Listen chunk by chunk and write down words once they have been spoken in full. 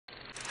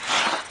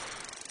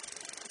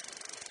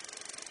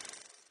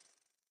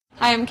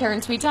Hi, I'm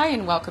Karen Sweetie,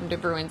 and welcome to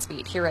Bruins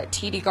Beat here at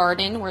TD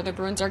Garden, where the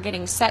Bruins are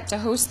getting set to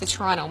host the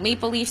Toronto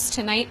Maple Leafs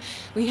tonight.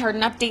 We heard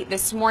an update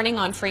this morning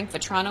on Frank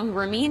Vatrano, who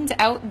remains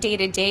out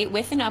day-to-day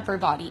with an upper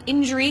body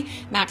injury.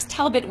 Max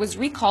Talbot was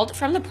recalled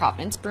from the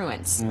Providence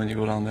Bruins. When you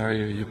go down there,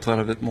 you play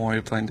a bit more,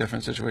 you play in a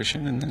different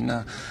situation, and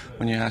then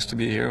when you ask to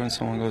be here, when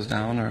someone goes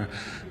down or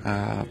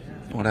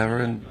whatever,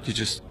 and you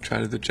just try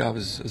to do the job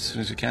as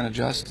soon as you can,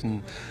 adjust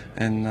and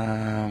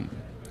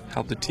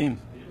help the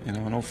team. And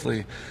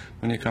hopefully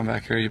when you come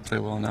back here, you play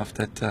well enough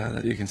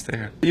that you can stay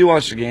here. You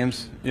watch the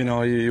games,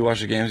 you watch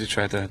the games, you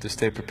try to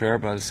stay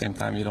prepared, but at the same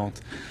time, you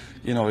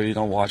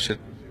don't watch it,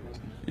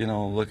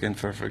 looking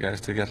for guys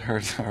to get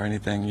hurt or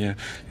anything. You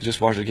just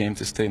watch the game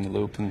to stay in the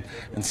loop and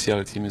see how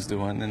the team is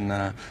doing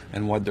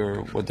and what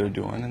they're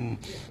doing,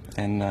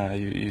 and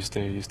you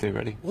stay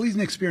ready. Well, he's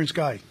an experienced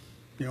guy,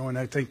 and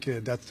I think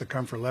that's the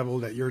comfort level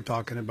that you're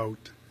talking about.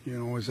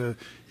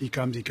 He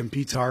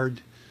competes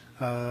hard.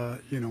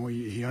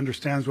 He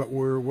understands what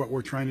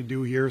we're trying to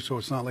do here, so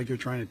it's not like you're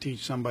trying to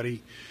teach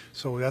somebody.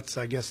 So that's,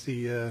 I guess,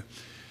 the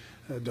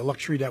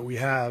luxury that we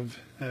have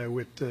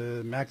with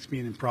Max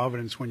being in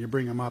Providence. When you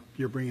bring him up,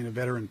 you're bringing a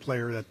veteran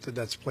player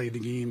that's played the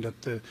game,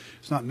 that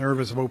is not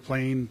nervous about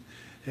playing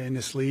in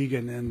this league,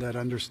 and that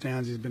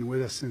understands. He's been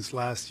with us since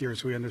last year,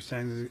 so he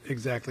understands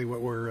exactly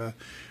what we're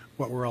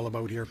all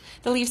about here.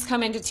 The Leafs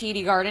come into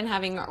TD Garden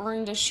having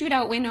earned a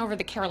shootout win over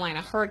the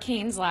Carolina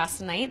Hurricanes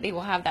last night. They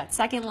will have that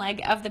second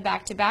leg of the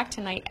back-to-back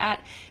tonight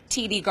at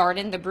TD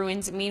Garden. The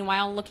Bruins,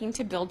 meanwhile, looking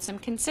to build some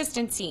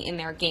consistency in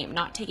their game,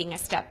 not taking a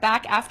step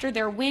back after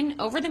their win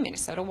over the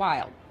Minnesota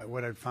Wild.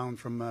 What I've found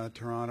from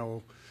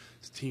Toronto's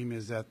team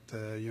is that,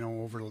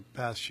 over the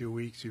past few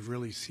weeks, you've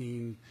really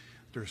seen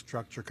their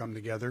structure come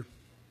together.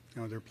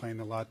 They're playing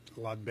a lot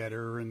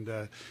better, and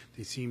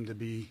they seem to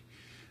be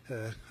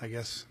I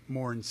guess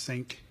more in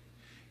sync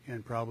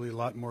and probably a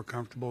lot more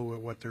comfortable with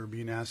what they're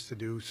being asked to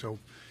do. So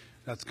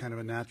that's kind of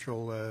a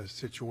natural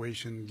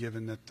situation,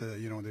 given that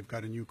they've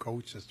got a new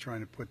coach that's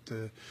trying to put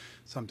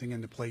something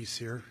into place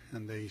here,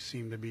 and they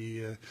seem to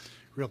be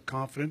real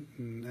confident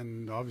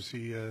and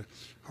obviously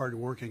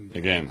hard-working.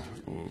 Again,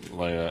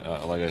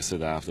 like I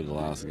said after the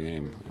last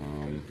game,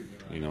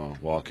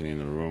 walking in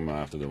the room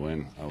after the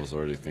win, I was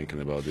already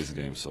thinking about this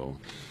game. So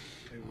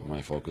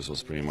my focus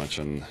was pretty much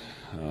on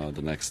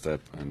the next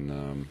step,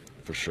 and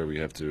for sure we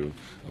have to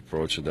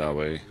approach it that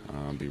way,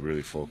 be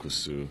really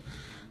focused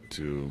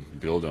to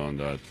build on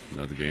that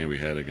game we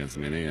had against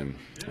Mini, and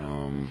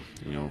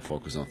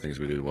focus on things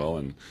we did well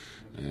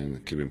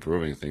and keep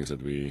improving things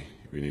that we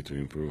need to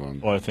improve on.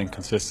 Well, I think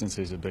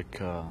consistency is a big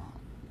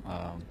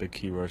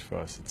key word for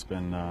us. It's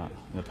been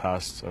in the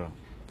past,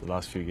 the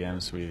last few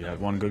games, we had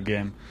one good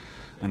game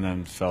and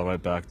then fell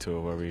right back to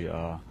where we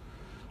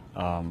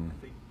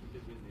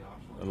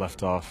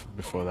left off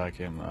before that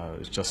game.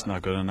 It's just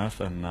not good enough,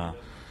 and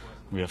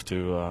we have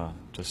to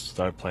just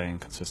start playing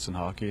consistent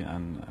hockey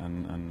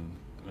and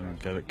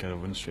get a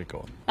win streak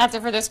going. That's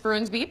it for this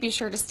Bruins Beat. Be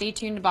sure to stay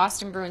tuned to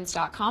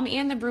BostonBruins.com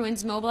and the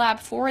Bruins mobile app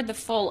for the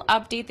full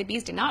update. The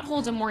Bees did not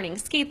hold a morning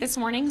skate this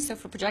morning, so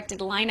for projected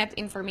lineup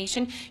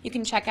information, you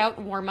can check out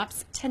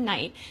warm-ups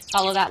tonight.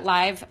 Follow that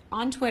live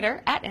on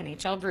Twitter at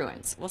NHL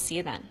Bruins. We'll see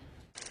you then.